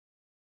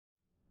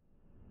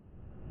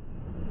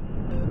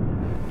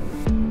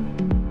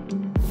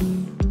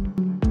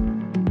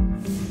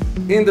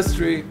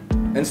industry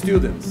and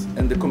students,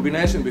 and the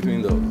combination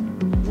between those.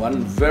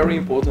 One very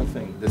important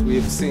thing that we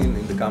have seen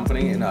in the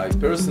company, and I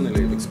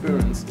personally have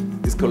experienced,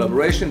 is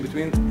collaboration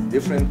between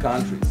different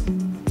countries,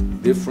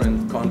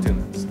 different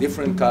continents,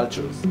 different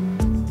cultures.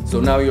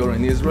 So now you're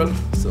in Israel,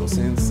 so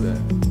since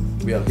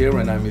we are here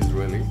and I'm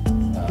Israeli,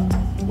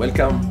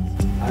 welcome.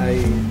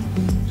 I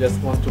just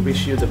want to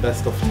wish you the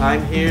best of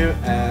time here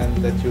and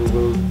that you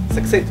will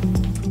succeed.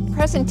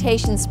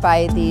 Presentations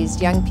by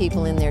these young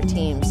people in their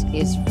teams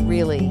is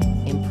really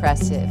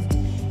impressive.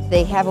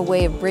 They have a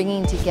way of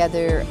bringing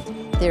together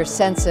their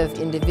sense of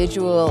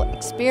individual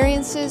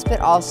experiences, but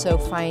also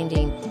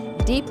finding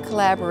deep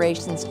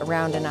collaborations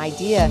around an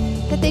idea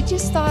that they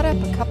just thought up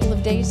a couple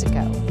of days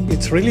ago.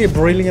 It's really a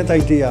brilliant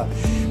idea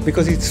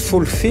because it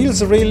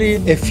fulfills really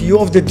a few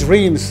of the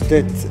dreams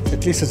that,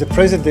 at least as a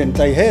president,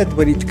 I had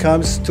when it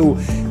comes to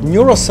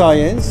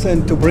neuroscience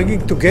and to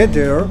bringing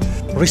together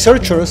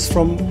researchers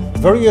from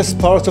various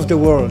parts of the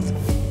world.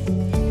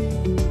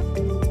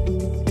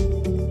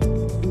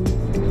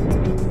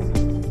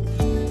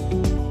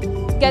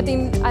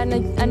 Getting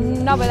a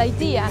novel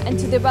idea and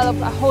to develop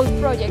a whole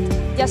project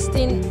just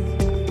in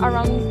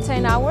around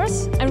 10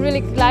 hours. I'm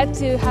really glad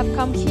to have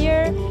come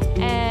here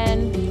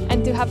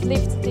and to have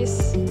lived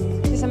this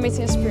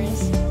amazing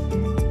experience.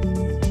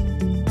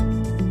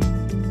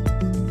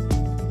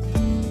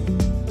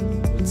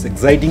 It's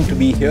exciting to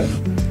be here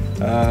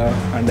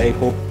and I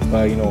hope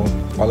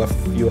all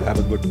of you have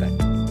a good time.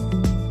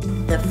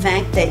 The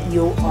fact that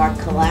you are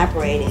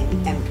collaborating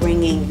and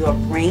bringing your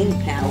brain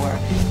power,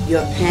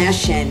 your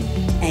passion,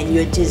 and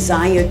your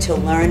desire to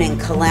learn and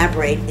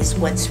collaborate is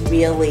what's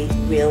really,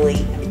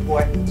 really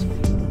important.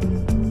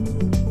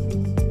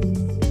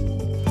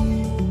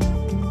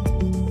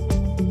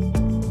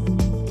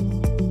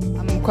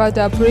 I'm quite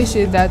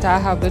appreciative that I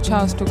have the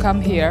chance to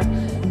come here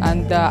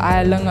and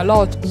I learn a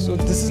lot. So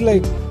this is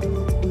like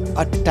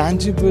a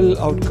tangible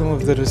outcome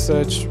of the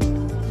research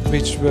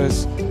which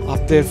was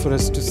up there for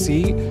us to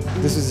see.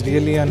 This is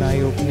really an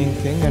eye-opening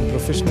thing, and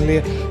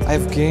professionally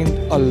I've gained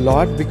a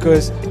lot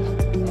because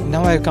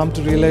now I come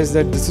to realize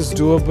that this is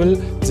doable,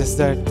 just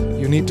that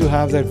you need to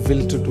have that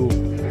will to do.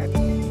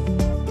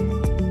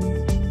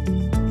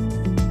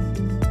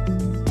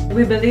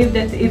 We believe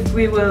that if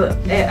we will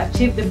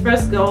achieve the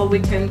first goal, we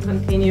can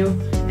continue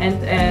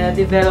and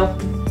develop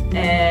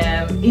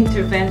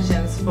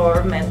interventions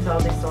for mental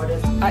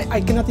disorders.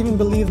 I cannot even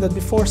believe that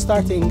before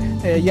starting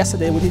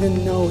yesterday we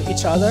didn't know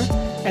each other,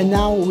 and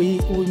now we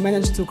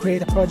managed to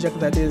create a project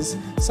that is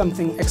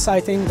something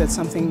exciting, that's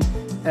something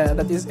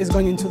that is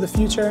going into the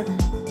future.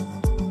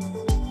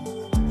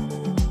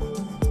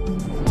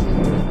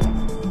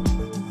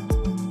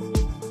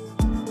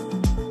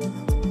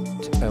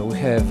 We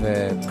have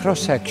a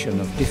cross-section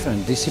of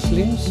different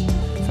disciplines,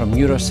 from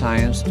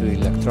neuroscience to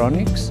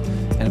electronics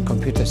and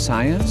computer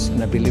science,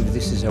 and I believe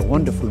this is a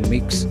wonderful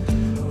mix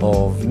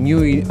of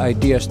new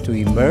ideas to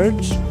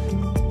emerge.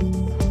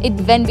 It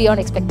went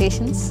beyond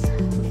expectations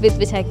with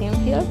which I came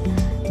here.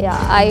 Yeah,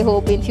 I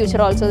hope in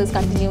future also this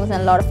continues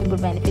and a lot of people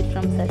benefit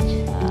from such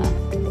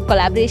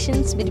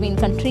collaborations between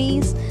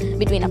countries,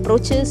 between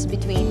approaches,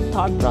 between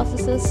thought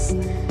processes,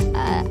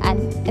 and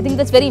I think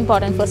that's very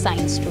important for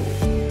science to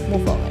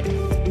move forward.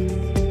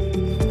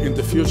 In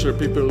the future,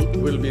 people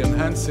will be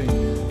enhancing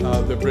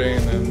the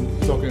brain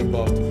and talking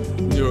about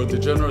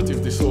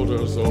neurodegenerative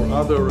disorders or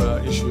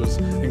other issues,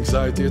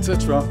 anxiety,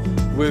 etc.,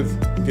 with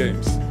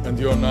games. And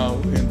you're now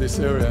in this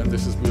area, and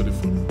this is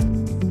beautiful.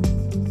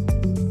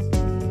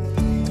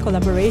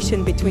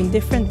 Collaboration between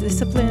different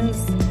disciplines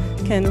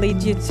can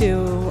lead you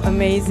to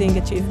amazing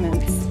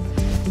achievements.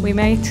 We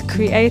made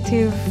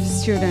creative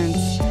students,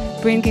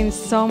 bringing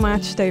so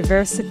much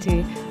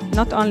diversity,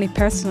 not only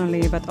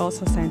personally but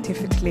also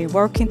scientifically,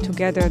 working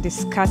together,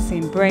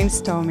 discussing,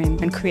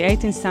 brainstorming and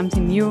creating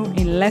something new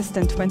in less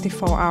than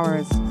 24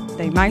 hours.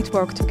 They might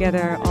work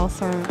together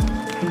also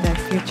in the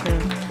future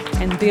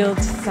and build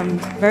some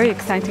very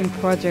exciting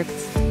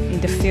projects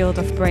in the field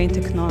of brain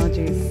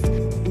technologies.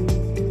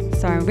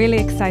 So I'm really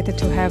excited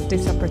to have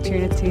this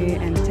opportunity,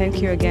 and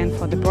thank you again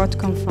for the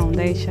Broadcom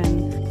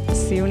Foundation.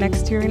 See you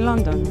next year in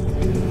London.